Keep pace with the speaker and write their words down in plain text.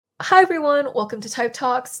Hi everyone, welcome to Type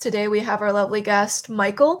Talks. Today we have our lovely guest,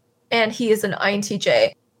 Michael, and he is an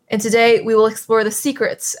INTJ. And today we will explore the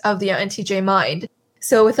secrets of the INTJ mind.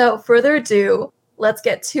 So without further ado, let's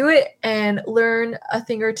get to it and learn a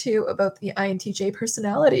thing or two about the INTJ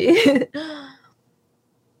personality.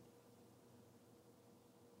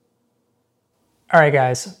 All right,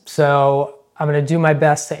 guys. So I'm going to do my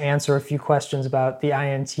best to answer a few questions about the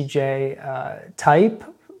INTJ type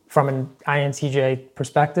from an INTJ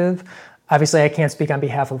perspective. Obviously, I can't speak on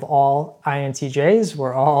behalf of all INTJs.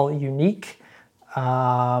 We're all unique.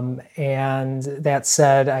 And that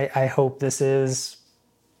said, I hope this is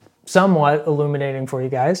somewhat illuminating for you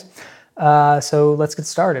guys. So let's get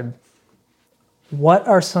started. What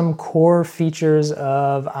are some core features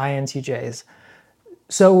of INTJs?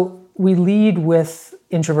 So we lead with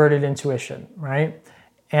introverted intuition, right?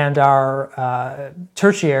 And our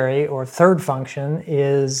tertiary or third function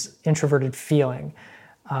is introverted feeling.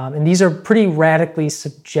 And these are pretty radically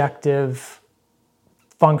subjective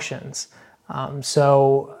functions.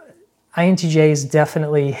 So INTJs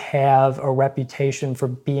definitely have a reputation for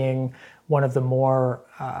being one of the more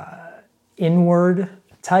inward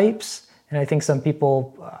types. And I think some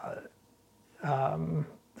people,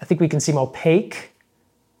 I think we can seem opaque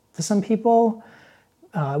to some people.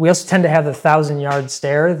 We also tend to have the 1,000-yard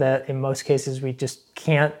stare that in most cases we just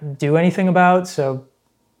can't do anything about, so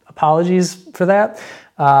apologies for that.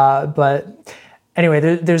 But anyway,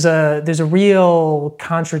 there's a real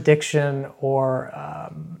contradiction or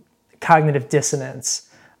cognitive dissonance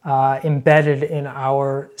embedded in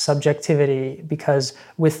our subjectivity, because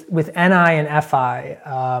with NI and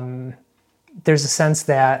FI, there's a sense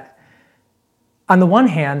that on the one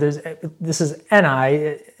hand, this is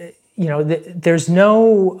NI, there's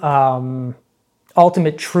no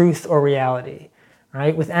ultimate truth or reality,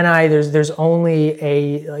 right? With NI, there's only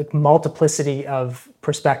a multiplicity of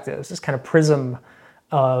perspectives, this kind of prism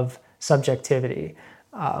of subjectivity.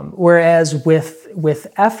 Whereas with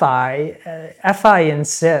FI, FI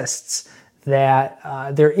insists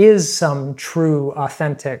that there is some true,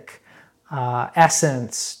 authentic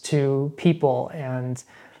essence to people and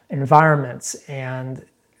environments and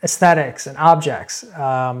aesthetics and objects.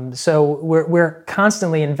 So we're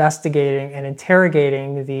constantly investigating and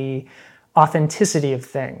interrogating the authenticity of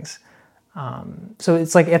things. So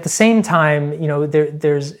it's like at the same time,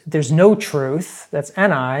 there's no truth, that's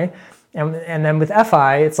NI, and then with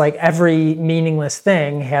FI, it's like every meaningless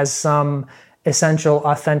thing has some essential,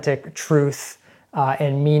 authentic truth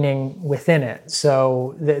and meaning within it.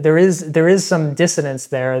 So there is some dissonance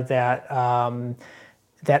there that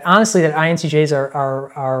honestly that INTJs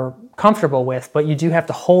are comfortable with, but you do have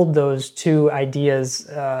to hold those two ideas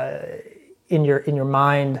in your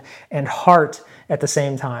mind and heart at the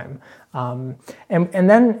same time. And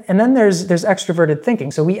then there's extroverted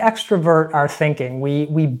thinking. So we extrovert our thinking.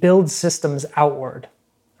 We build systems outward,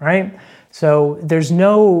 right? So there's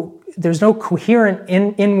no coherent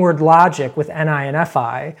inward logic with NI and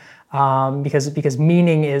FI because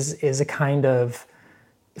meaning is a kind of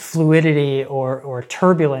fluidity or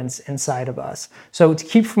turbulence inside of us. So to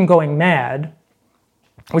keep from going mad,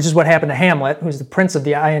 which is what happened to Hamlet, who's the prince of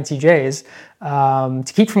the INTJs,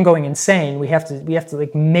 to keep from going insane, we have to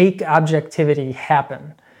like make objectivity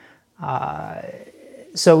happen.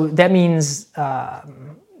 So that means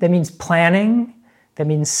planning, that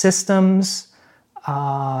means systems,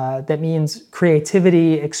 that means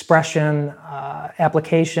creativity, expression,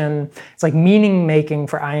 application. It's like meaning making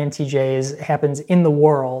for INTJs happens in the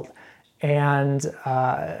world. And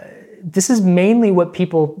this is mainly what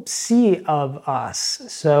people see of us.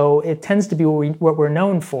 So it tends to be what we're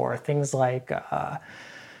known for. Things like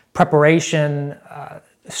preparation,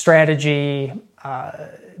 strategy,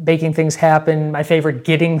 making things happen. My favorite,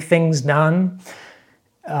 getting things done.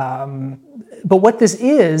 But what this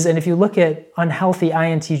is, and if you look at unhealthy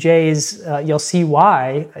INTJs, you'll see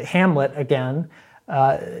why. Hamlet again.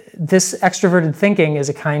 This extroverted thinking is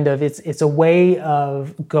it's a way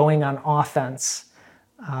of going on offense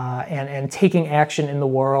and taking action in the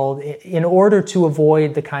world in order to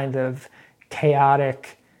avoid the kind of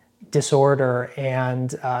chaotic disorder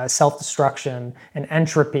and self-destruction and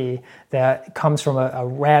entropy that comes from a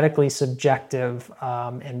radically subjective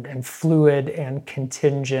and fluid and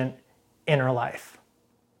contingent inner life.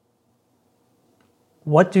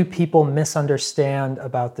 What do people misunderstand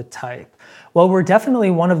about the type? Well, we're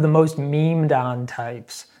definitely one of the most memed on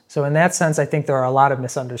types. So in that sense, I think there are a lot of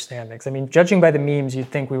misunderstandings. I mean, judging by the memes, you'd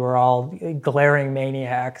think we were all glaring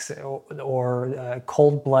maniacs or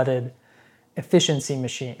cold-blooded efficiency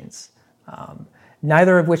machines,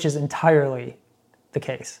 neither of which is entirely the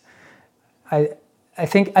case. I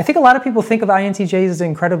think a lot of people think of INTJs as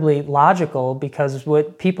incredibly logical because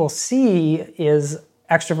what people see is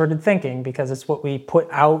extroverted thinking because it's what we put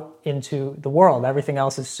out into the world. Everything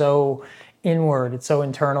else is so inward, it's so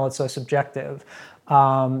internal, it's so subjective.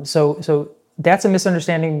 So that's a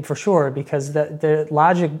misunderstanding for sure because the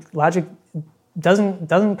logic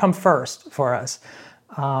doesn't come first for us.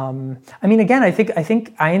 I mean, again, I think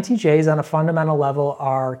INTJs on a fundamental level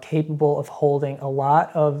are capable of holding a lot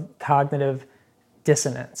of cognitive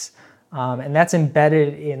dissonance, and that's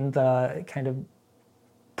embedded in the kind of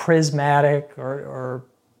prismatic or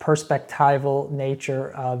perspectival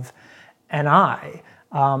nature of NI.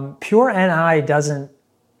 Pure NI doesn't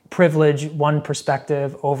privilege one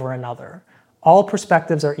perspective over another. All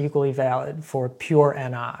perspectives are equally valid for pure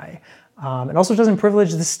NI. It also doesn't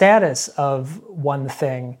privilege the status of one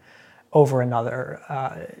thing over another.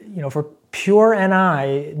 For pure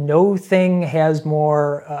NI, no thing has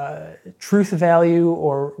more truth value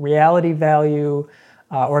or reality value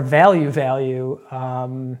or value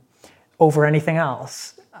over anything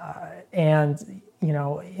else. And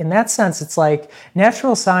in that sense, it's like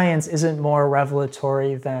natural science isn't more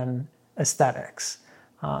revelatory than aesthetics.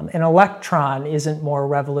 An electron isn't more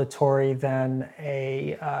revelatory than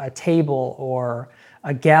a table or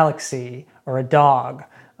a galaxy or a dog.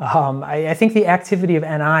 I think the activity of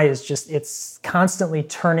NI is it's constantly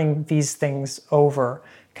turning these things over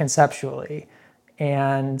conceptually.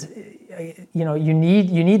 And you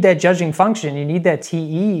need that judging function, you need that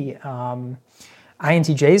TE.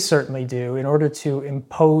 INTJs certainly do in order to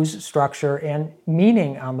impose structure and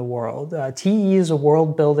meaning on the world. TE is a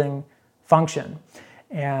world-building function.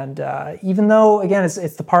 And even though, again,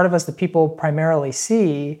 it's the part of us that people primarily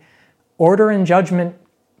see, order and judgment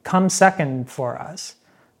come second for us.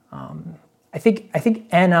 I think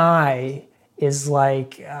NI is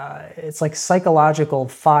it's like psychological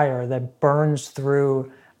fire that burns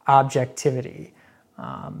through objectivity.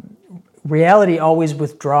 Reality always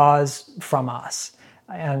withdraws from us,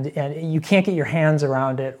 and you can't get your hands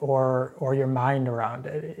around it or your mind around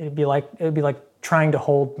it. It'd be like trying to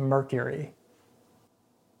hold mercury.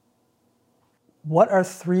 What are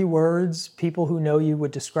 3 words people who know you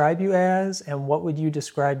would describe you as, and what would you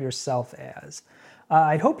describe yourself as?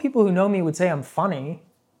 I'd hope people who know me would say I'm funny.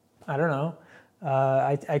 I don't know.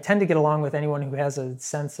 I tend to get along with anyone who has a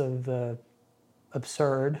sense of the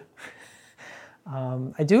absurd.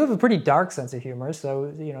 I do have a pretty dark sense of humor,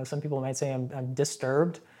 so some people might say I'm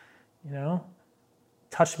disturbed,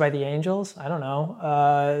 touched by the angels. I don't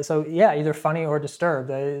know. So yeah, either funny or disturbed.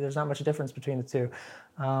 There's not much difference between the two.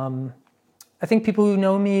 I think people who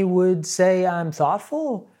know me would say I'm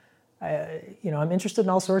thoughtful. I'm interested in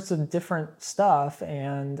all sorts of different stuff,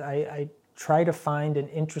 and I try to find an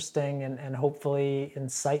interesting and hopefully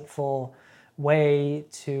insightful way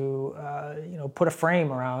to put a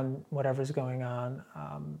frame around whatever's going on.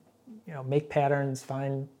 Make patterns,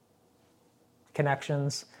 find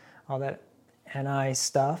connections, all that NI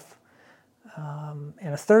stuff.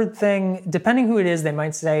 And a third thing, depending who it is, they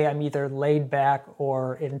might say I'm either laid back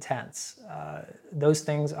or intense. Those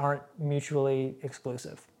things aren't mutually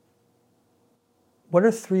exclusive. What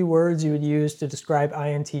are 3 words you would use to describe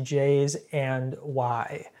INTJs and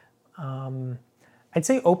why? I'd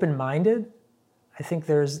say open-minded. I think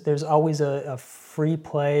there's always a free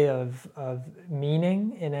play of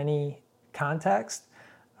meaning in any context.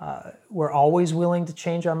 We're always willing to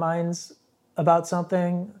change our minds about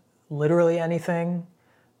something, literally anything.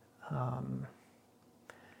 I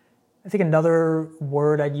think another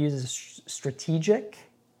word I'd use is strategic.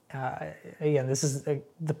 Again, this is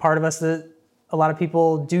the part of us that a lot of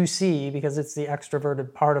people do see because it's the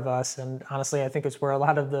extroverted part of us, and honestly, I think it's where a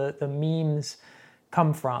lot of the memes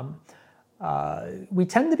come from. We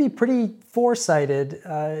tend to be pretty foresighted,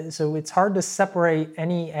 so it's hard to separate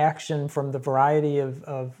any action from the variety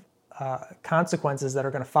of consequences that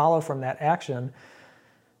are going to follow from that action.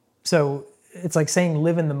 So it's like saying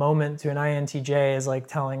live in the moment to an INTJ is like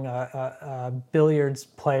telling a billiards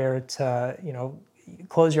player to,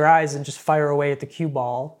 close your eyes and just fire away at the cue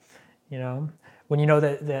ball, when you know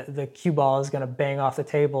that the cue ball is going to bang off the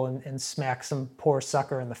table and smack some poor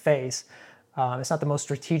sucker in the face. It's not the most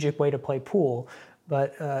strategic way to play pool.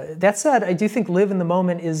 But that said, I do think live in the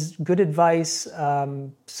moment is good advice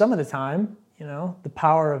some of the time, the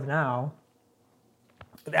power of now.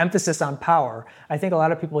 The emphasis on power. I think a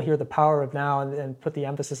lot of people hear the power of now and put the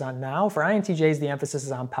emphasis on now. For INTJs, the emphasis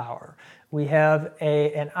is on power. We have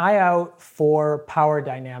an eye out for power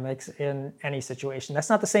dynamics in any situation. That's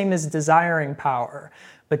not the same as desiring power,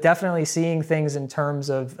 but definitely seeing things in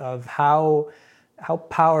terms of how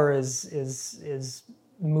power is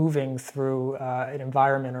moving through an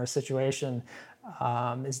environment or a situation.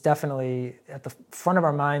 is definitely at the front of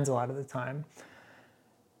our minds a lot of the time.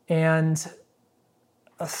 And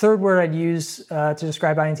a third word I'd use to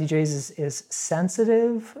describe INTJs is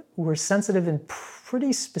sensitive. We're sensitive in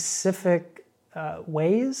pretty specific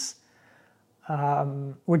ways.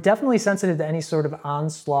 We're definitely sensitive to any sort of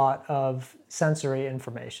onslaught of sensory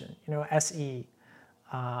information, SE.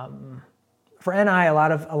 For NI, a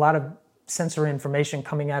lot of sensory information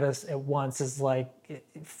coming at us at once is like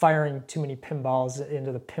firing too many pinballs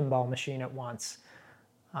into the pinball machine at once.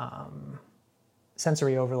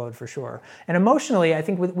 Sensory overload for sure. And emotionally, I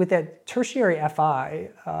think with that tertiary FI,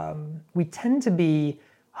 we tend to be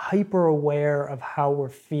hyper aware of how we're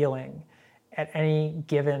feeling at any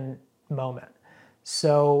given moment.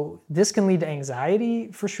 So this can lead to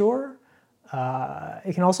anxiety for sure.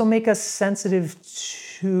 It can also make us sensitive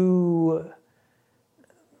to,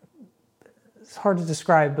 it's hard to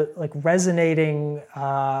describe, but like resonating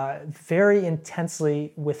very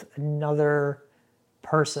intensely with another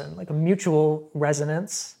person, like a mutual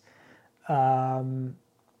resonance.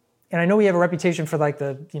 And I know we have a reputation for like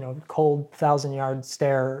the cold 1,000-yard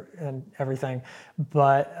stare and everything,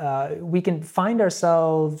 but we can find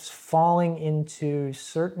ourselves falling into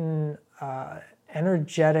certain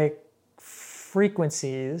energetic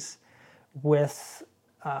frequencies with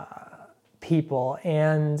people,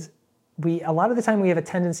 and a lot of the time we have a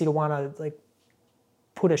tendency to want to like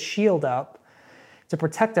put a shield up to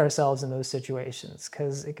protect ourselves in those situations,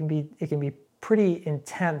 because it can be pretty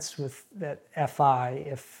intense with that FI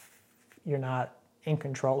if you're not in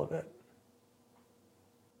control of it.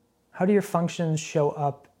 How do your functions show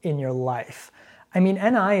up in your life? I mean,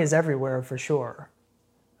 NI is everywhere for sure,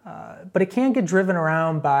 but it can get driven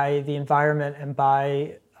around by the environment and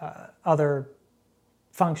by other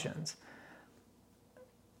functions.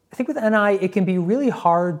 I think with NI, it can be really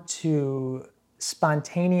hard to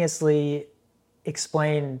spontaneously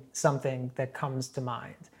explain something that comes to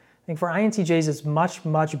mind. I think for INTJs, it's much,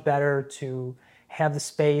 much better to have the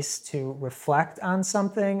space to reflect on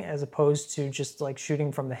something as opposed to just like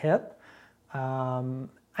shooting from the hip.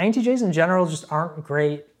 INTJs in general just aren't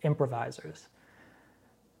great improvisers.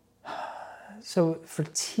 So for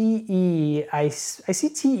TE, I see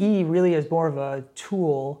TE really as more of a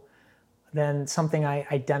tool than something I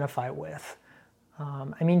identify with.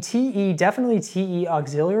 I mean, definitely TE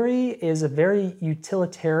auxiliary is a very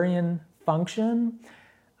utilitarian function,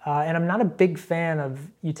 and I'm not a big fan of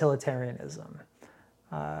utilitarianism.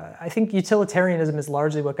 I think utilitarianism is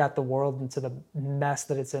largely what got the world into the mess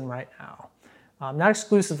that it's in right now. Not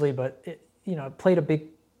exclusively, but it played a big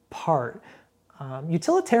part.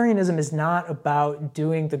 Utilitarianism is not about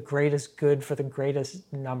doing the greatest good for the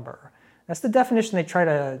greatest number. That's the definition they try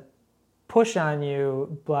to push on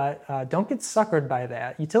you, but don't get suckered by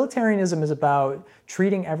that. Utilitarianism is about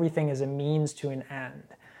treating everything as a means to an end.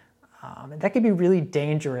 And that can be really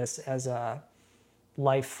dangerous as a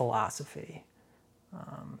life philosophy.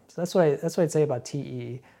 So that's what I'd say about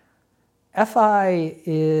TE. FI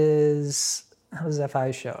is, how does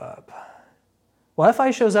FI show up? Well,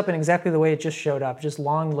 FI shows up in exactly the way it just showed up, just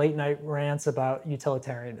long late night rants about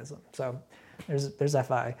utilitarianism. So there's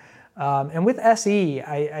FI. And with SE,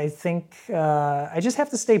 I think I just have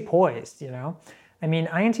to stay poised, I mean,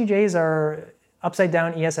 INTJs are upside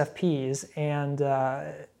down ESFPs, and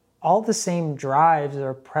all the same drives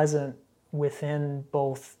are present within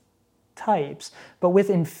both types. But with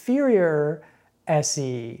inferior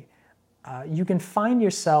SE, you can find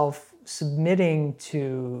yourself submitting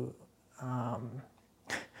to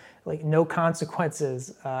like no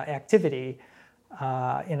consequences activity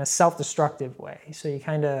in a self-destructive way. So you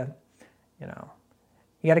kind of, you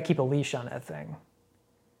got to keep a leash on that thing.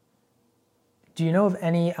 Do you know of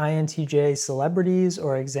any INTJ celebrities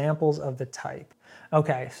or examples of the type?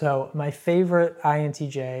 Okay, so my favorite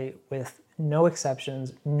INTJ with no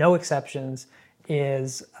exceptions,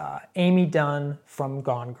 is Amy Dunn from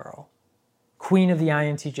Gone Girl. Queen of the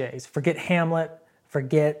INTJs. Forget Hamlet,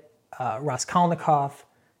 forget Raskolnikov,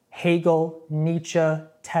 Hegel, Nietzsche,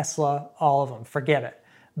 Tesla, all of them. Forget it.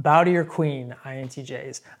 Bow to your queen,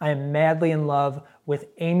 INTJs. I am madly in love with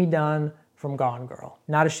Amy Dunn from Gone Girl.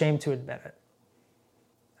 Not ashamed to admit it.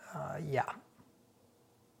 Yeah.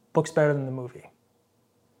 Book's better than the movie.